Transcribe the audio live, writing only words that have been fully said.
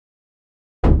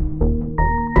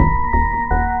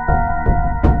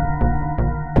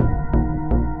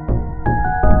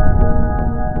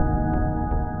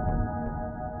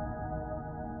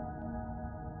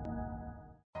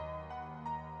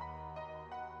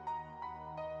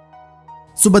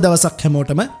සුබ දවසක්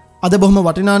හැමෝටම. අද බොහොම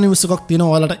වටිනා නිවුස් එකක්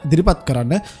තියෙනවා ඔයාලට ඉදිරිපත්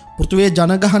කරන්න. පෘථිවියේ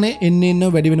ජනගහනය එන්න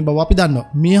වැඩි වෙන බව අපි දන්නවා.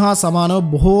 මේ හා සමානව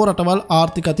බොහෝ රටවල්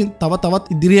ආර්ථික අතින් තවත්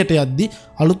ඉදිරියට යද්දී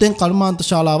අලුතෙන් කර්මාන්ත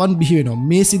ශාලාවන් බිහි වෙනවා.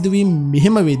 මේ සිදුවීම්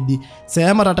මෙහෙම වෙද්දී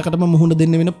සෑම රටකටම මුහුණ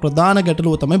දෙන්න වෙන ප්‍රධාන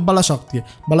ගැටලුව තමයි බලශක්තිය.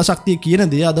 බලශක්තිය කියන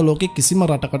දේ අද ලෝකේ කිසිම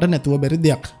රටකට නැතුව බැරි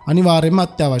දෙයක්. අනිවාර්යයෙන්ම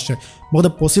අත්‍යවශ්‍යයි. මොකද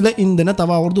පොසිල ඉන්ධන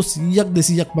තව අවුරුදු 100ක්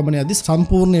 200ක් පමණ යද්දී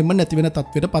සම්පූර්ණයෙන්ම නැති වෙන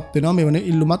තත්ත්වයටපත් වෙනවා. මෙවන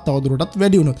ඉල්ලුමත් තවදුරටත්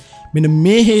වැඩි වුණොත්. මෙන්න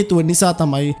මේ හේතුව නිසා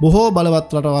තමයි බොහෝ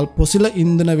බලවත් රටවල් පොසිල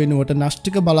ඉන්ධන වෙනුවට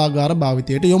න්‍යෂ්ටික බලාගාර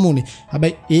භාවිතයට යොමු වුණේ.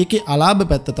 හැබැයි ඒකේ අලාභ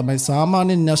පැත්ත තමයි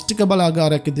සාමාන්‍ය න්‍යෂ්ටික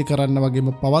බලාගාරයක් ඉදි කරන්න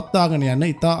වගේම පවත්වාගෙන යන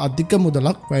ඉතා අධික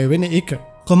මුදලක් වැය වෙන එක.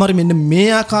 කොමරි මෙන්න මේ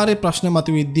ආකාරයේ ප්‍රශ්න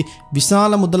මතුවෙද්දී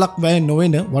විශාල මුදලක් වැය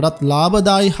නොවන වඩාත්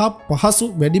ලාභදායී හා පහසු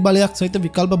වැඩි බලයක් සහිත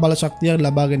විකල්ප බලශක්තිය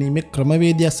ලබා ගැනීමේ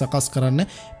ක්‍රමවේදය සකස් කරන්න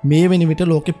මේ වෙන විට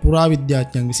ලෝකේ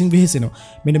පුරාවිද්‍යාඥයන් විසින් වෙහෙසෙනවා.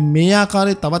 මෙන්න මේ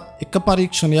ආකාරයේ තවත් එක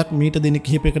පරීක්ෂණයක් මීට දින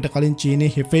කිහිපයකට කලින්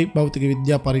චීනයේ හෙෆෙයි භෞතික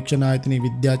විද්‍යා පරීක්ෂණ ආයතනයේ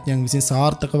විද්‍යාඥයන් විසින්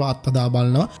සාර්ථකව අත්හදා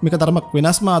බලනවා. මේක තරමක්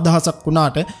වෙනස්ම අදහසක්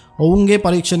වුණාට ඔවුන්ගේ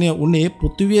පරීක්ෂණය උනේ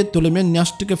පෘථිවිය තුළම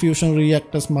න්‍යෂ්ටික ෆියුෂන්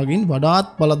රියැක්ටර්ස් මගින්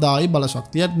වඩාත් බලදායී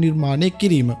බලශක්තියක් නිර්මාණය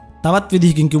කිරීම. තවත්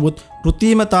විදිහකින් කිව්වොත්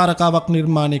කෘත්‍රිම තාරකාවක්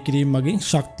නිර්මාණය කිරීම මගින්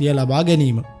ශක්තිය ලබා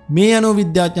ගැනීම. මේ අනුව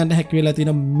විද්‍යාඥයන්ට හැකි වෙලා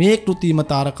තියෙන මේ කෘත්‍රිම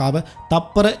තාරකාව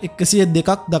තප්පර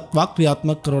 102ක් දක්වා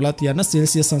ක්‍රියාත්මක කරලා තියෙන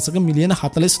සෙල්සියස් අංශක මිලියන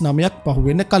 49ක්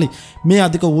පහුවෙන්න කලින් මේ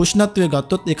අධික උෂ්ණත්වය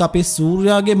ගත්තොත් ඒක අපේ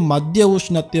සූර්යාගේ මධ්‍ය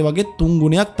උෂ්ණත්වය වගේ 3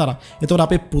 ගුණයක් තරම්. ඒතකොට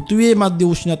අපේ පෘථිවියේ මධ්‍ය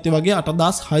උෂ්ණත්වය වගේ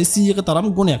 8600ක තරම්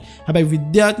ගුණයක්. හැබැයි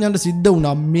විද්‍යාඥයන්ට සිද්ධ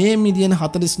වුණා මේ මිලියන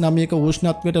 49ක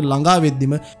උෂ්ණත්වයට ළඟා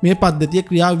වෙද්දිම මේ පද්ධතිය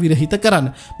ක්‍රියා විරහිත කරන්න.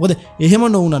 මොකද එහෙම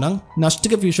නොවුණා නම්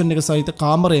න්‍යෂ්ටික ෆියුෂන් එක සහිත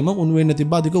කාමරයේම උණු වෙන්න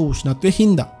තිබ්බ අධික උෂ්ණත්වයේ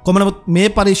හින්දා. කොමනමුත් මේ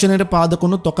පරීක්ෂණයට පාදක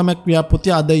වුණු තොකමැක්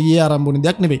ව්‍යාපෘතිය අද ඊයේ ආරම්භ වුණ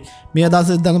දෙයක් නෙවෙයි. මේ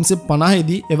 1950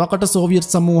 දී එවකට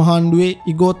සෝවියට් සමූහාණ්ඩුවේ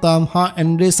ඉගෝ තාම් හා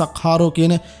ඇන්ඩ්‍රේ සක්හාරෝ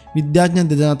කියන විද්‍යාඥයන්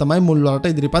දෙදෙනා තමයි මුල් වලට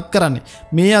ඉදිරිපත් කරන්නේ.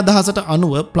 මේ අදහසට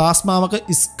අනුව ප්ලාස්මාවක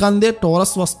ස්කන්ධය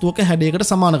ටෝරස් වස්තුවක හැඩයකට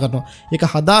සමාන කරනවා. ඒක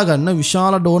හදාගන්න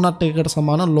විශාල ඩෝනට් එකකට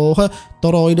සමාන ලෝහ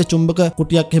තොරොයිඩ් චුම්බක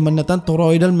කුටියක් එහෙම නැත්නම්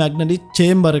තොරොයිඩල් මැග්නටික්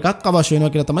චේම්බර් එකක් අවශ්‍ය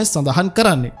වෙනවා කියලා තමයි සඳහන්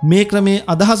කරන්නේ. මේ ක්‍රමයේ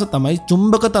අදහස තමයි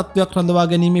චුම්බක තත්වයක් රඳවා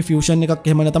ගැනීමේ ෆියුෂන් එකක්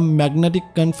එහෙම නැත්නම් මැග්නටික්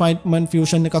කන්ෆයින්මන්ට්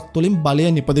ෆියුෂන් එකක් තුලින් බලය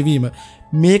නිපදවීම.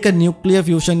 මේක නියුක්ලියර්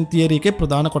ෆියුෂන් තියරි එකේ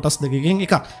ප්‍රධාන කොටස් දෙකකින්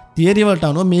එකක්. තියරි වලට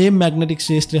අනුව මේ මැග්නටික්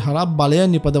ක්ෂේත්‍රය හරහා බලය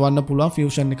නිපදවන්න පුළුවන්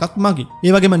ෆියුෂන් එකක් මගින්.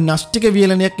 ඒ වගේම න්‍යෂ්ටික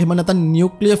වියලනයක් එහෙම නැත්නම්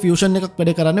නියුක්ලියර් ෆියුෂන් එකක්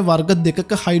වැඩ කරන්නේ වර්ග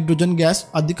දෙකක හයිඩ්‍රජන් ගෑස්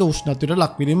අධික උෂ්ණත්වයට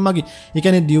ලක් වීම මගින්. ඒ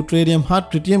කියන්නේ ඩියුට්‍රේනියම් හා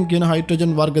ට්‍රිටියම් කියන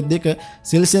හයිඩ්‍රජන් වර්ග දෙක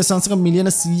සෙල්සියස් අංශක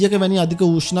මිලියන 100ක වැනි අධික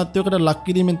උෂ්ණත්වයකට ලක්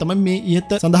කිරීමෙන් තමයි මේ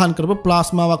ඉහත සඳහන් කරපු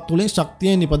ප්ලාස්මාවක් තුලින්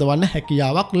ශක්තිය නිපදවන්න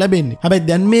හැකියාවක් ලැබෙන්නේ. හැබැයි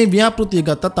දැන් මේ ව්‍යාපෘතිය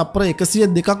ගත්ත තප්පර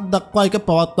 102ක් දක්වා එක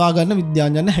පවත්වා ගන්න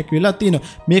විද්‍යාඥයන් හැකි වෙලා තියෙනවා.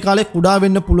 මේ කාලේ කුඩා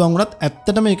වෙන්න පුළුවන් වුණත්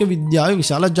ඇත්තටම මේක විද්‍යාවේ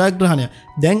විශාල ජයග්‍රහණයක්.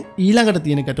 දැන් ඊළඟට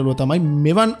තියෙන ගැටලුව තමයි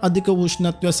මෙවන් අධික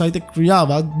උෂ්ණත්වය සහිත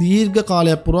ක්‍රියාවක් දීර්ඝ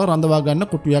කාලයක් පුරා රඳවා ගන්න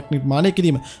කුටියක් නිර්මාණය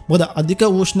කිරීම. මොකද අධික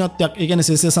උෂ්ණත්වයක්, ඒ කියන්නේ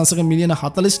සෙල්සියස් අංශක මිලියන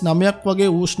 49ක් වගේ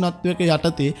උෂ්ණත්වයක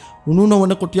යටතේ උණු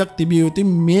නොවන කුටියක් තිබිය යුතු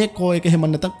මේ කෝ එක හැම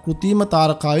නැත්නම් කෘත්‍රිම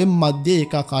තාරකාවේ මැද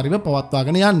ඒකාකාරීව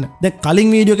පවත්වාගෙන යන්න. දැන්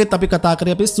කලින් වීඩියෝ එකෙත් අපි කතා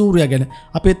කරේ අපේ සූර්යයා ගැන.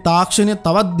 අපේ තාක්ෂණය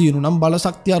තවත් දියුණු නම්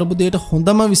බලශක්තිය අර්බුදයට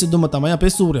හොඳම විසඳුම තමයි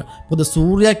අපේ සූර්යයා. මොකද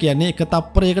සූර්යයා කියන්නේ එක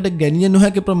තප්පරයකට ගැනිය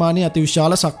නොහැකි ප්‍රමාණයේ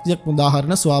අතිවිශාල ශක්තියක්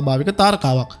උදාහරණ ස්වාභාවික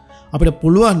තාරකාවක්. අපිට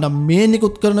පුළුවන් නම් මේ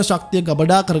නිකුත් කරන ශක්තිය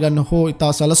ගබඩා කරගන්න හෝ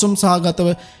ඉතා සැලසුම් සහගතව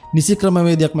නිසි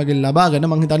ක්‍රමවේදයක් මගින් ලබාගෙන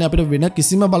මං හිතන්නේ අපිට වෙන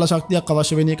කිසිම බලශක්තියක්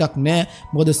අවශ්‍ය වෙන එකක් නැහැ.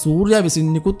 මොකද සූර්යයා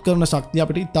විසින් නිකුත් කරන ශක්තිය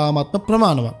අපිට ඉතාමත්ම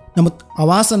ප්‍රමාණවත්. නමුත්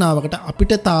අවාසනාවකට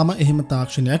අපිට තාම එහෙම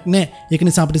තාක්ෂණයක් නැහැ. ඒක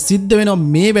නිසා අපිට සිද්ධ වෙනවා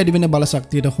මේ වැඩි වෙන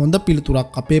බලශක්තියට හොඳ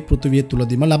පිළිතුරක් අපේ පෘථිවිය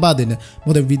තුලදීම ලබා දෙන්න.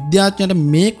 මොකද විද්‍යාඥයන්ට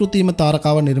මේ කෘත්‍රිම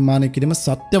තාරකාව නිර්මාණය කිරීම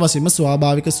සත්‍ය වශයෙන්ම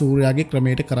ස්වාභාවික සූර්යයාගේ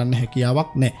ක්‍රමයට කරන්න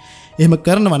හැකියාවක් නැහැ. එහෙම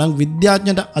කරනවා නම්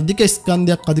විද්‍යාඥයන්ට අධික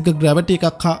ස්කන්ධයක්, අධික ග්‍රැවිටි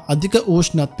එකක් හා අධික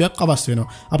උෂ්ණත්වයක් අවශ්‍ය වෙනවා.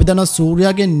 අපි දන්නවා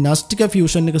සූර්යයාගේ න්‍යෂ්ටික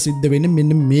ෆියුෂන් එක සිද්ධ වෙන්නේ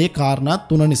මෙන්න මේ කාරණා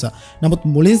තුන නිසා. නමුත්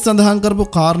මුලින් සඳහන්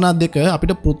කරපු කාරණා දෙක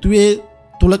අපිට පෘථිවියේ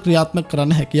තුල ක්‍රියාත්මක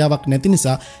කරන්න හැකියාවක් නැති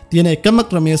නිසා තියෙන එකම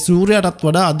ක්‍රමය සූර්යයටත්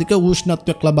වඩා අධික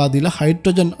උෂ්ණත්වයක් ලබා දීලා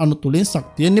හයිඩ්‍රජන් අණු තුලින්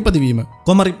ශක්තිය නිපදවීම.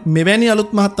 කොමරි මෙවැනි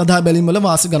අලුත් මහත් අදහා බැලීම් වල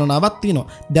වාසි ගණනාවක් තියෙනවා.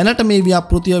 දැනට මේ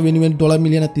ව්‍යාපෘතිය වෙනුවෙන් ඩොලර්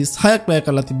මිලියන 36ක් වැය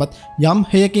කරලා තිබ්බත් යම්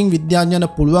හේයකින් විද්‍යාඥයන්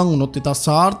පුළුවන් වුණොත් ඉතා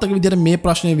සාර්ථක විදිහට මේ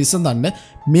ප්‍රශ්නේ විසඳන්න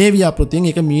මේ ව්‍යාපෘතියෙන්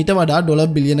ඒක මීට වඩා ඩොලර්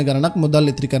බිලියන ගණනක්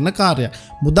මුදල් ඉතිරි කරන කාර්යයක්.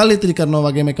 මුදල් ඉතිරි කරනවා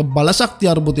වගේම ඒක බලශක්තිය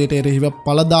අර්බුදයට එරෙහිව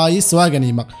ඵලදායී සොයා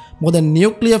ගැනීමක්. මොකද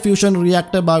නියුක්ලියර් ෆියුෂන්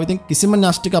රියැක්ටර් භාවිතෙන් කිසිම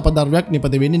කීටනාශක අපද්‍රව්‍යයක්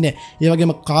නිපද වෙන්නේ නැහැ. ඒ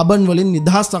වගේම කාබන් වලින්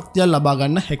නිදහස් ශක්තිය ලබා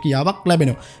ගන්න හැකියාවක්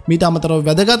ලැබෙනවා. මීට අමතරව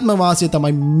වැදගත්ම වාසිය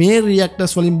තමයි මේ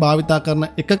රියැක්ටර්ස් වලින් භාවිත කරන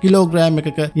 1 කිලෝග්‍රෑම්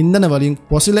එකක ඉන්ධන වලින්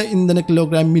පොසිල ඉන්ධන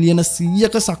කිලෝග්‍රෑම් මිලියන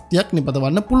 100ක ශක්තියක්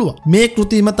නිපදවන්න පුළුවන්. මේ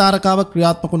කෘත්‍රිම තාරකාව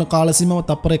ක්‍රියාත්මක වන කාල සීමාව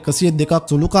තප්පර 102ක්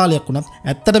සුළු කාලයක් වුණත්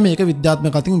ඇත්තට මේක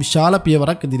විද්‍යාත්මක අතින් විශාල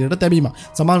පියවරක් ඉදිරියට තැබීම.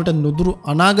 සමහර විට නුදුරු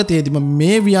අනාගතයේදීම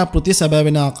මේ ව්‍යාපෘතිය සැබෑ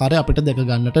වෙන ආකාරය අපිට දැක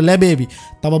ගන්නට ලැබේවි.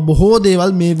 තව බොහෝ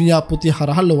දේවල් මේ ව්‍යාපෘතිය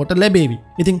හරහා ලොවට ලැබේවි.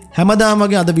 ඉතින් හැමදාම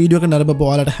වගේ අද වීඩියෝ එක නරඹපු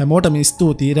ඔයාලට හැමෝටම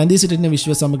ස්තුතියි. රැඳී සිටින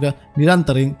විශ්ව සමග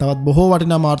නිරන්තරයෙන් තවත් බොහෝ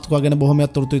වටිනා මාතෘකා ගැන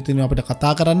බොහොමයක් තොරතුරු තියෙනවා අපිට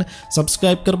කතා කරන්න.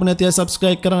 subscribe කරපු නැති අය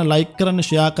subscribe කරන්න, like කරන්න,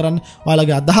 share කරන්න,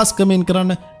 ඔයාලගේ අදහස් කමෙන්ට්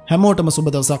කරන්න. හැමෝටම සුබ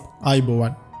දවසක්.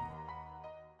 ආයුබෝවන්.